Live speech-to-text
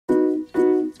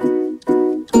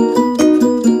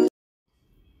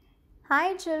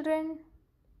Hi children,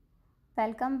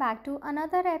 welcome back to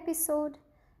another episode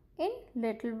in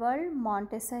Little World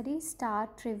Montessori Star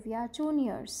Trivia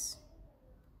Juniors.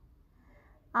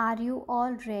 Are you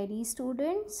all ready,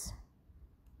 students?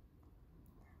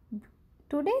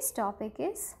 Today's topic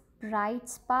is Bright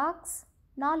Sparks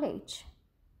Knowledge.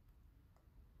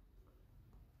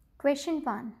 Question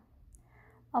 1.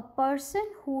 A person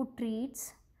who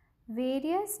treats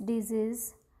various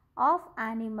diseases of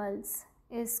animals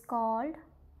is called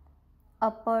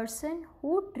a person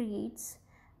who treats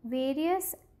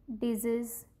various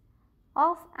diseases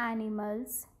of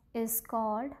animals is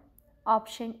called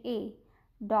option A,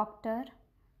 doctor,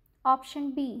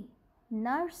 option B,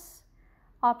 nurse,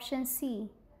 option C,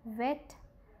 vet,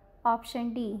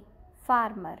 option D,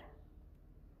 farmer.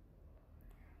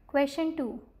 Question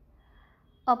 2.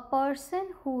 A person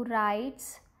who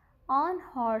rides on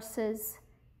horses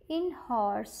in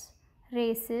horse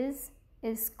races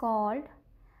is called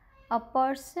a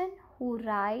person who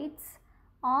rides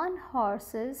on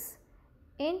horses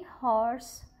in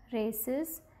horse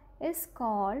races is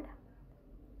called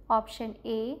option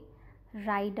A,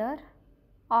 rider,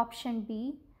 option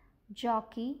B,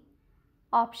 jockey,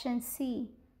 option C,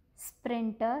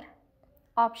 sprinter,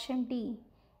 option D,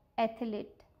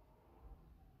 athlete.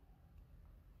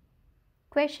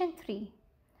 Question 3.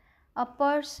 A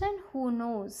person who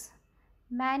knows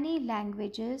many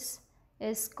languages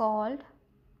is called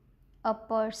a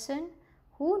person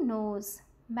who knows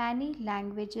many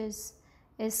languages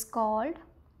is called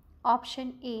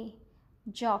option A,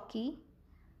 jockey,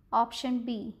 option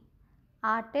B,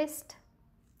 artist,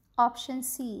 option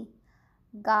C,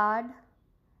 guard,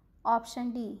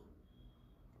 option D,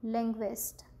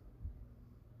 linguist.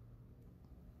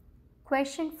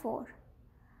 Question 4.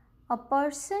 A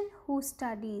person who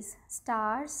studies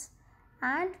stars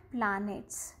and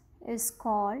planets is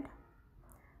called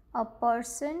a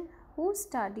person who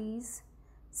studies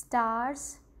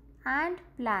stars and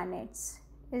planets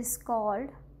is called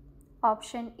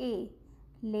option A,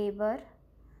 labor,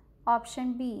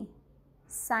 option B,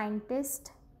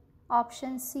 scientist,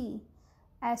 option C,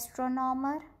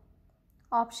 astronomer,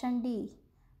 option D,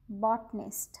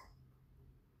 botanist.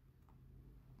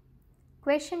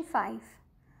 Question 5.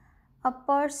 A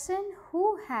person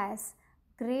who has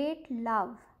great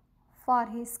love for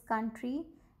his country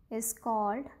is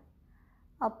called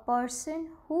a person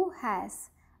who has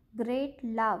great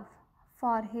love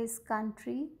for his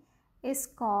country is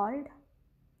called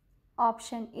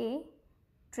option A,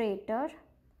 traitor,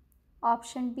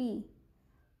 option B,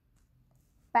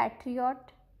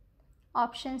 patriot,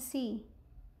 option C,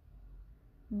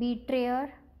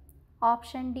 betrayer,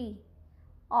 option D,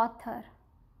 author.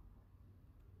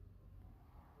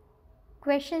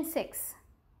 Question 6.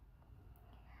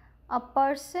 A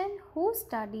person who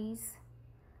studies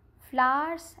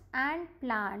flowers and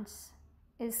plants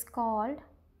is called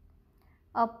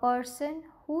a person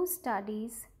who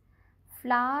studies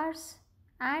flowers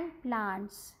and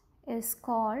plants is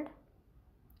called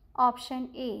option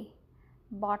A,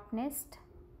 botanist,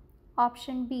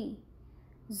 option B,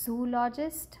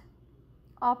 zoologist,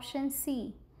 option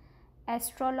C,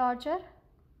 astrologer,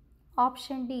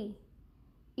 option D,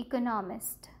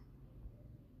 economist.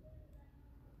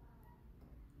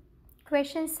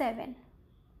 Question 7.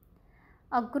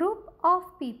 A group of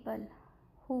people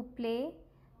who play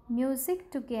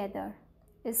music together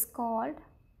is called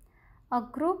a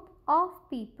group of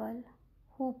people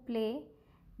who play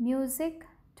music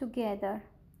together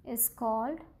is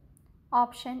called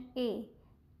option A,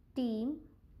 team,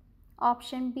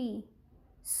 option B,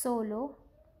 solo,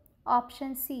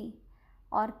 option C,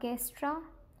 orchestra,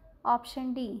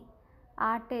 option D,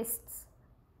 artists.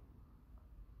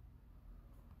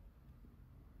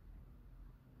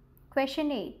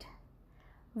 Question 8.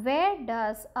 Where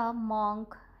does a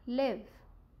monk live?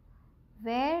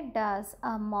 Where does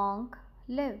a monk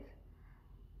live?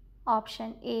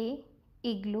 Option A,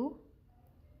 igloo,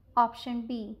 option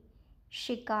B,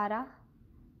 shikara,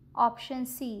 option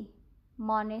C,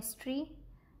 monastery,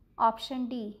 option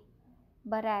D,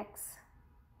 barracks.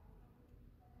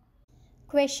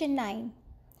 Question 9.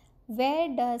 Where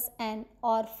does an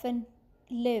orphan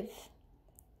live?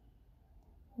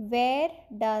 Where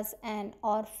does an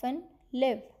orphan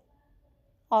live?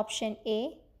 Option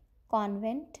A,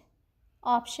 convent,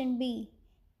 option B,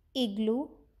 igloo,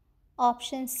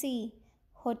 option C,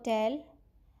 hotel,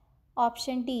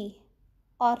 option D,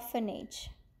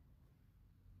 orphanage.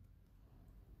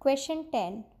 Question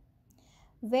 10.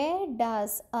 Where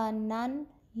does a nun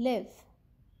live?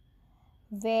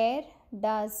 Where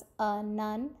does a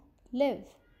nun live?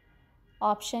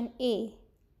 Option A,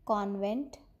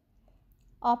 convent,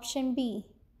 option B,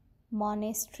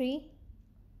 monastery.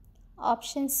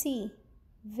 Option C,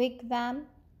 wigwam.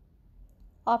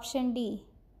 Option D,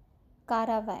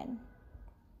 caravan.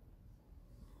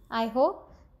 I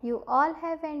hope you all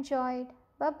have enjoyed.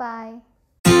 Bye bye.